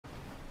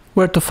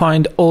Where to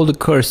find all the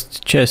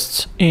cursed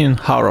chests in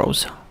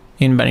HARROWS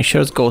in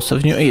Banishers Ghosts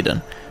of New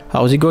Eden.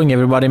 How's it going,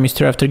 everybody?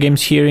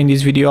 Mr.AfterGames here. In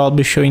this video I'll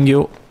be showing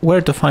you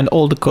where to find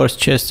all the cursed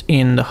chests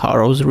in the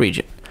HARROWS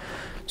region.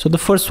 So the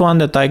first one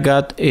that I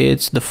got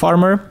is the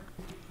farmer,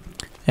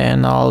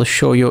 and I'll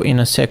show you in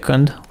a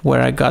second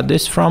where I got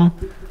this from.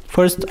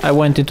 First I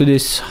went into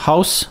this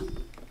house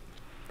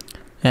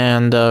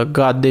and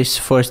got this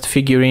first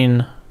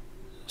figurine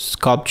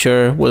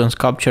sculpture, wooden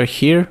sculpture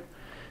here.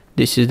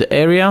 This is the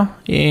area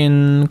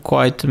in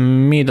quite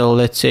middle,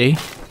 let's say,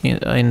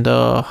 in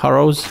the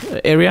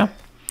HARROWS area.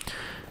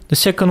 The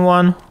second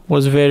one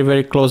was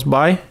very close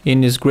by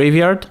in this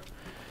graveyard.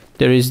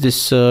 There is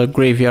this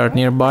graveyard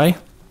nearby.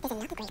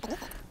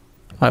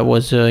 I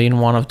was in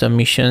one of the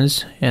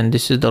missions, and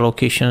this is the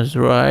locations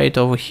right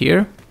over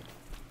here.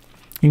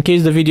 In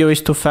case the video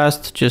is too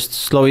fast, just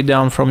slow it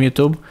down from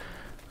YouTube.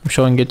 I'm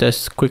showing it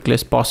as quickly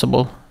as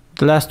possible.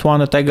 The last one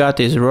that I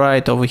got is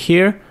right over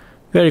here,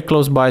 very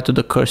close by to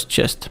the cursed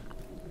chest.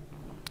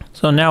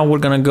 So now we're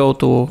gonna go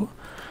to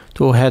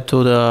head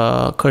to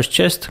the cursed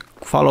chest,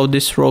 follow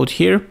this road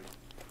here,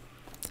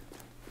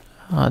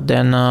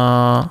 then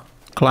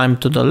climb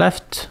to the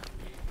left,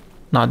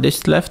 not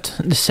this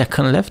left, the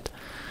second left,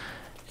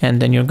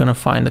 and then you're gonna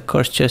find the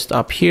cursed chest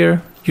up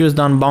here. Use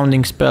the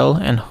unbounding spell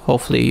and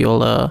hopefully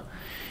you'll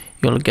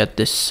get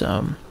this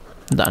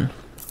done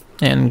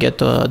and get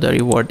the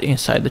reward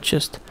inside the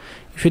chest.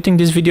 If you think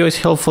this video is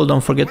helpful,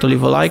 don't forget to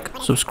leave a like,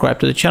 subscribe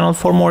to the channel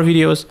for more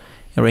videos,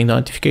 and ring the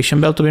notification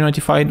bell to be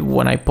notified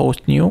when I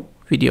post new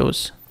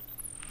videos.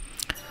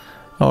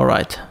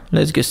 Alright,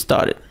 let's get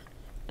started.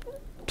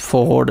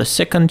 For the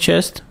second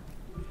chest,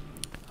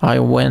 I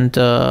went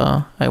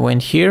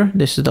here.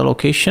 This is the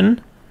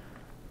location.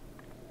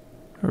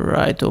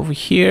 Right over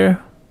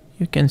here,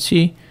 you can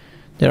see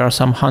there are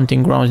some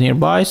hunting grounds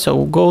nearby,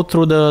 so go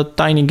through the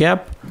tiny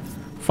gap,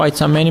 fight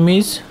some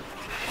enemies.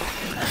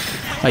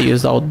 I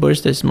used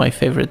Outburst, this is my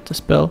favorite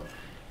spell.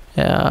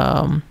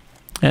 And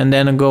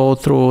then go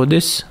through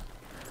this,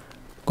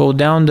 go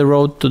down the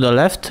road to the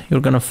left.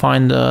 You're gonna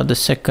find the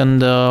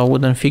second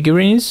wooden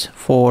figurines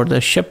for the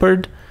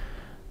shepherd.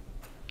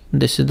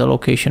 This is the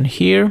location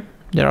here.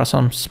 There are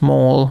some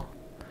small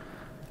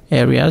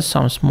areas,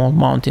 some small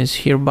mountains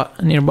here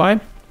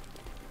nearby.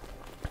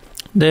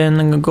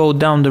 Then go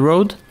down the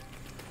road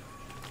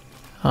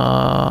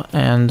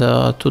and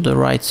to the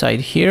right side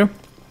here.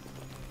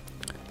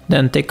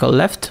 Then take a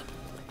left,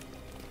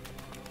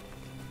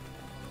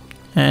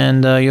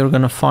 and you're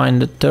gonna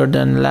find the third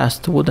and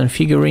last wooden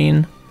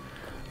figurine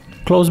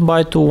close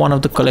by to one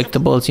of the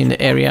collectibles in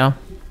the area.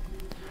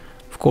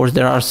 Of course,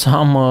 there are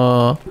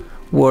some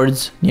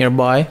words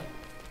nearby.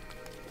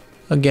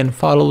 Again,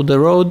 follow the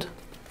road,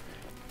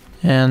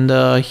 and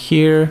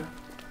here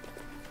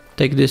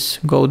take this,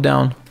 go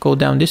down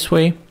this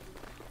way,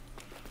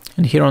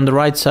 and here on the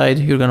right side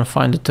you're gonna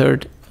find the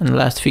third and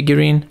last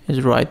figurine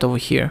is right over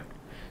here,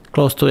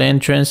 close to the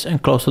entrance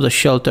and close to the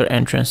shelter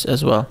entrance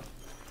as well.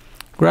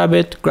 Grab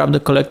it, grab the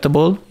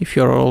collectible if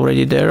you're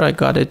already there. I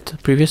got it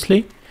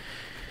previously.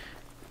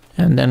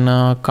 And then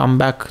come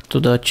back to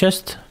the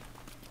chest.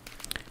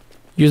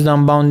 Use the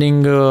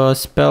unbounding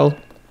spell,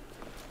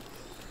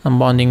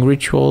 unbounding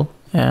ritual,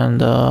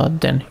 and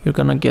then you're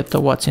gonna get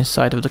what's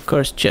inside of the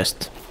cursed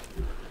chest.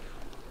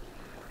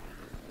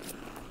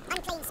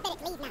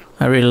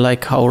 I really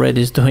like how Red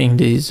is doing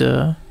these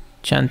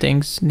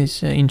chantings,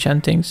 these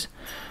enchantings.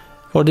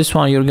 For this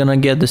one you're gonna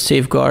get the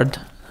safeguard,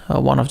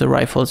 one of the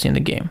rifles in the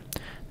game.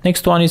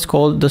 Next one is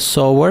called the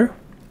SOWER,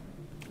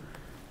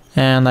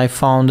 and I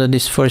found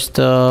this first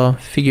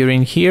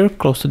figurine here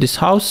close to this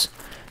house.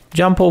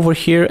 Jump over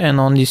here, and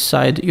on this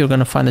side you're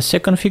gonna find the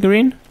second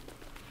figurine,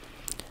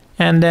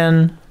 and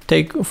then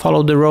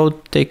follow the road,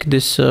 take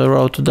this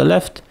road to the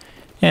left,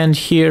 and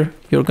here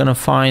you're gonna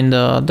find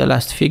the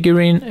last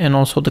figurine and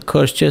also the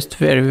cursed chest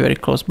very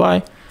close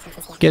by.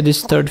 Get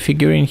this third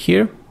figurine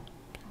here,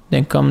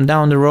 then come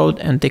down the road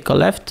and take a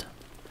left,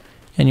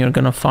 and you're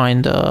gonna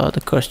find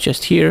the cursed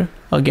chest here.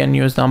 Again,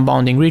 use the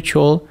unbounding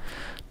ritual.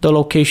 The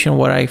location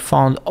where I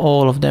found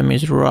all of them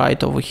is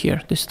right over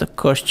here. This is the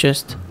cursed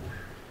chest,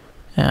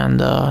 and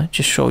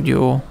just showed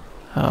you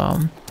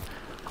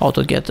how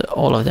to get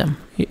all of them.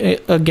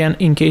 Again,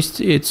 in case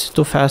it's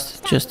too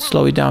fast, just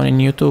slow it down in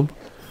YouTube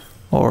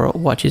or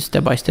watch it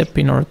step by step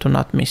in order to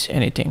not miss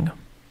anything.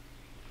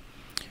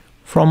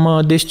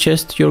 From this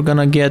chest you're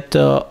gonna get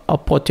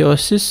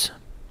Apotheosis,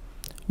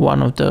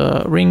 one of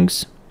the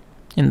rings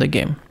in the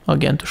game.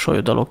 Again, to show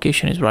you the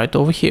location is right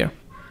over here.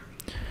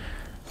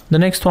 The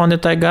next one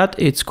that I got,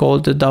 it's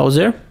called the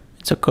DOWSER.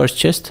 It's a cursed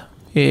chest,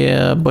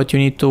 but you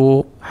need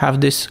to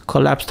have this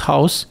collapsed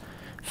house,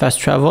 fast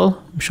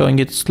travel. I'm showing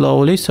it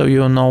slowly so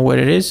you know where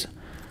it is,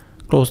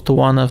 close to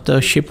one of the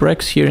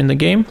shipwrecks here in the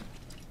game.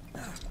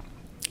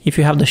 If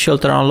you have the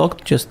shelter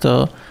unlocked, just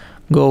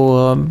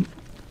go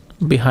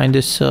behind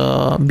this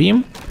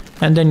beam,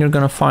 and then you're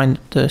gonna find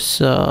this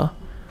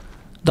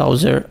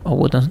DOWSER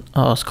wooden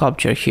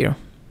sculpture here.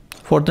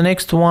 For the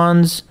next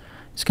ones,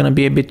 It's gonna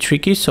be a bit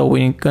tricky, so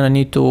we're gonna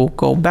need to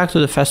go back to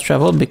the fast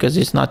travel because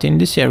it's not in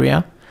this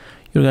area.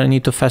 you're gonna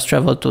need to fast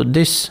travel to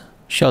this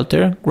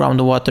shelter,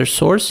 groundwater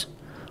source.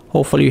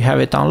 Hopefully you have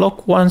it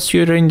unlocked. Once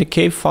you're in the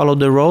cave, follow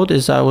the road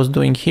as I was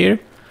doing here,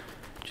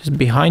 just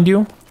behind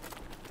you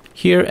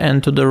here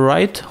and to the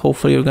right.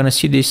 Hopefully you're gonna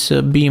see this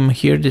beam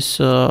here, this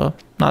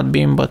not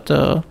beam but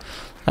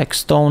like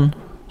stone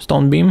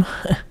beam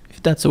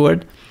if that's a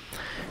word.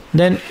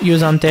 Then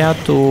use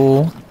Antea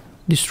to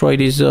destroy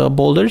these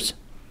boulders.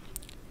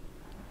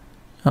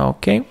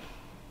 Okay,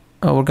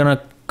 we're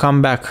gonna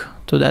come back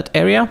to that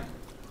area.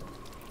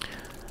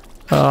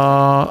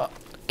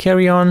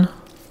 Carry on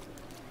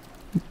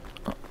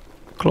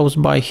close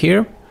by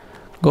here,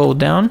 go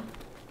down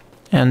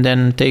and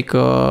then take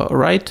a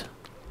right.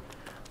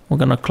 We're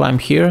gonna climb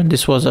here.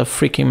 This was a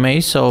freaking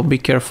maze, so be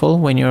careful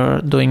when you're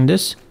doing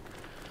this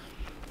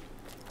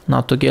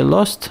not to get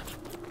lost.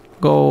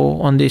 Go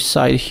on this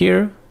side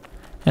here,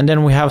 and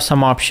then we have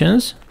some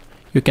options.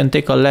 You can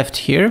take a left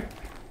here,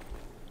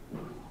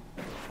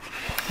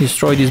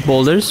 destroy these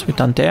boulders with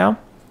Antea,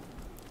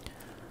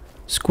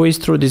 squeeze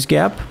through this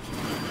gap,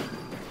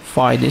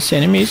 fight these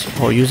enemies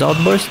or use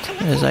outburst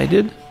as I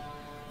did.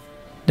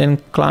 Then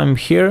climb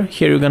here.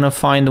 Here you're gonna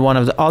find one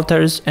of the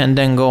altars, and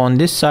then go on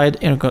this side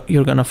and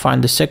you're gonna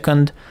find the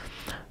second.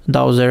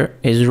 Dowser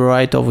is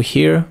right over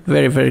here,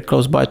 very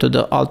close by to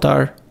the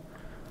altar.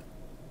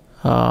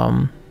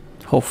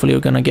 Hopefully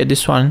you're gonna get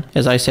this one.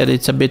 As I said,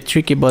 it's a bit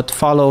tricky, but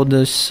follow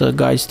this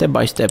guide step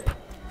by step.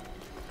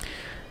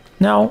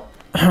 Now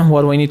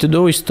what we need to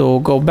do is to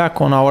go back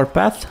on our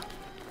path.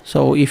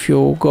 So if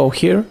you go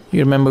here, you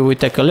remember we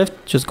take a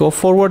left, just go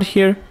forward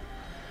here,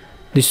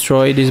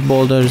 destroy these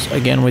boulders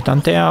again with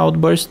Antea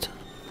outburst,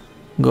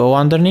 go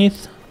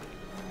underneath,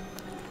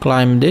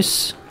 climb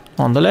this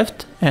on the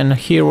left, and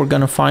here we're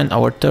gonna find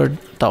our third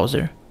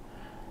Dowser.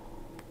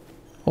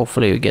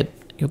 Hopefully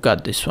you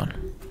got this one.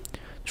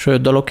 So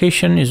the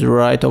location is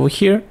right over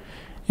here,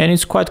 and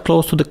it's quite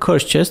close to the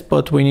curse chest,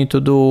 but we need to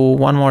do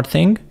one more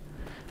thing.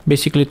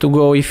 Basically to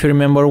go, if you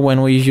remember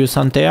when we used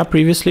Antea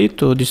previously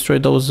to destroy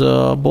those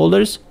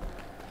boulders,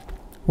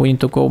 we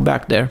need to go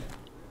back there.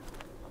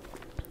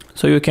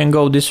 So you can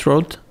go this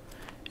road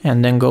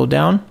and then go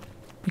down,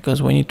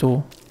 because we need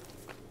to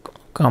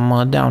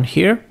come down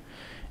here,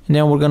 and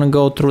then we're gonna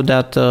go through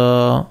that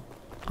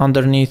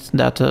underneath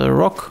that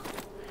rock.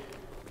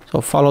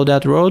 So follow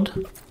that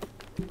road,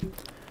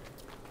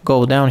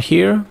 go down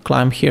here,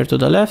 climb here to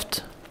the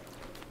left,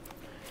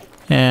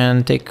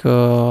 and take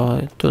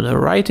to the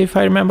right if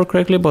I remember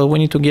correctly, but we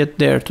need to get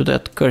there to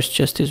that curse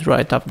chest, is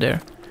right up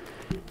there.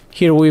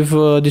 Here we've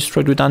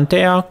destroyed with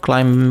Antea,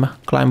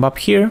 climb up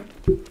here,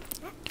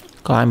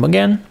 climb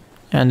again,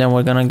 and then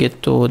we're gonna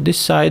get to this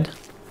side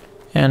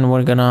and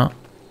we're gonna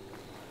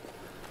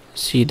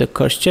see the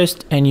curse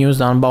chest and use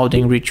the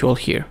unbounding ritual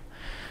here.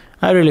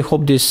 I really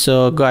hope this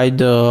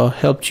guide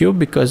helped you,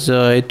 because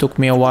it took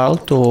me a while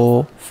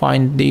to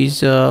find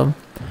these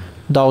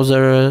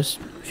Dowser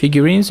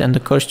figurines and the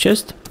curse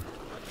chest,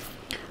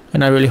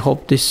 and I really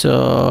hope this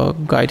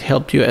guide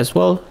helped you as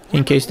well.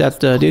 In case that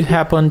did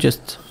happen,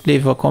 just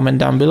leave a comment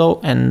down below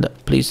and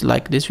please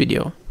like this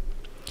video.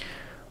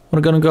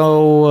 We're gonna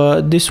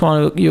go this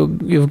one.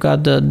 You've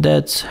got the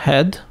Dead's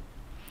Head,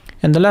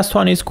 and the last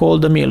one is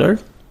called the Miller,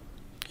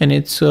 and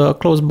it's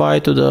close by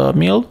to the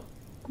mill.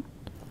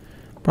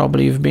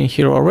 Probably you've been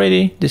here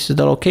already. This is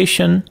the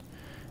location.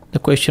 The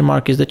question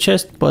mark is the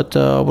chest, but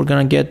we're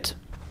gonna get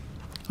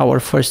our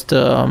first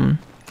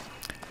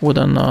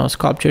wooden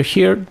sculpture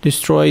here.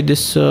 Destroy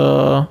this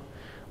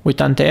with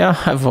Antea.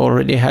 I've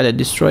already had it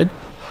destroyed.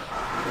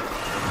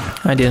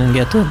 I didn't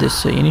get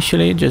this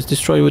initially. Just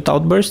destroy with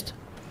outburst.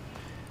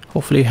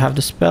 Hopefully you have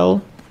the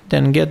spell.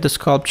 Then get the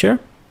sculpture,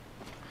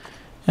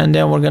 and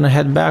then we're gonna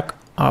head back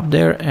up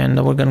there and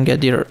we're gonna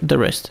get the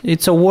rest.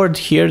 It's a word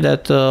here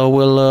that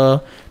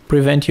will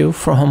prevent you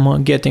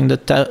from getting the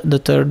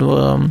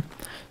third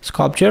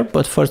sculpture,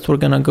 but first we're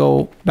gonna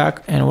go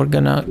back and we're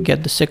gonna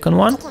get the second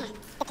one.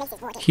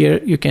 Here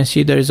you can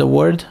see there is a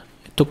word.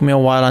 It took me a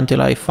while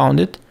until I found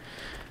it,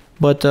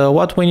 but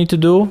what we need to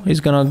do is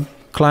gonna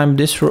climb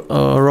this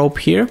rope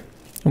here.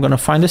 We're gonna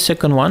find the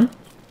second one.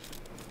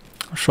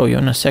 I'll show you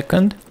in a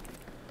second.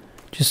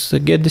 Just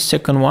get the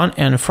second one,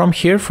 and from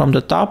here, from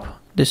the top,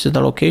 this is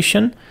the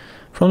location.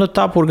 From the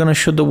top we're gonna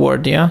shoot the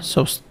word, yeah?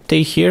 So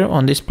stay here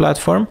on this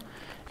platform,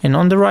 and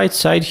on the right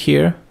side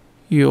here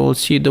you will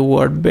see the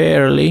word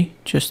barely.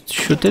 Just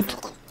shoot it,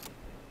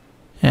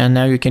 and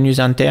now you can use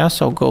Antea.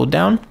 So go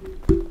down,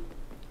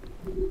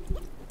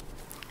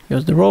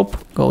 use the rope,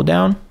 go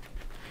down,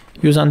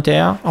 use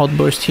Antea,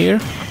 outburst here,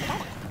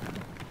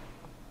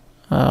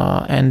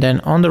 and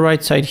then on the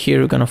right side here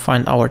you're gonna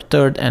find our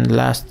third and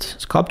last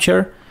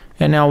sculpture.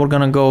 And now we're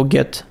gonna go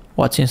get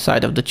what's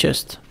inside of the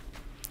chest.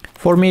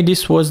 For me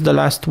this was the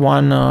last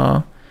one,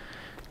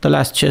 the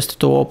last chest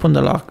to open,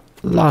 the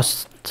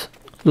last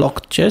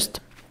locked chest.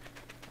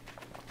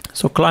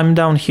 So climb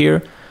down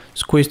here,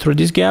 squeeze through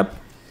this gap,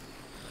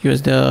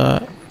 use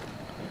the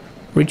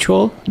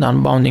ritual, the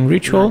unbounding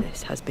ritual.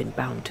 Malice has been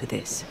bound to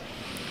this.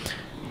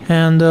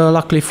 And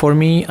luckily for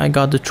me I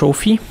got the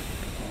trophy.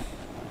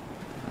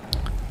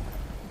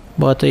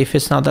 but if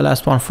it's not the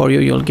last one for you,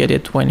 you'll get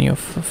it when you've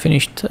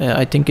finished.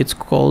 I think it's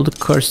called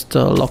Cursed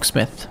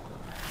Locksmith.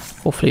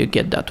 Hopefully you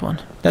get that one.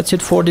 That's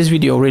it for this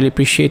video. Really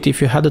appreciate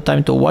if you had the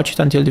time to watch it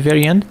until the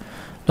very end.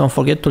 Don't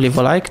forget to leave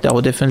a like, that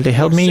would definitely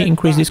help me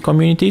increase this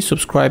community.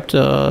 Subscribe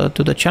to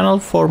the channel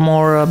for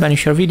more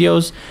Banisher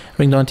videos.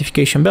 Ring the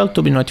notification bell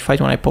to be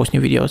notified when I post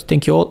new videos.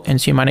 Thank you all and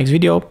see you in my next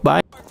video. Bye!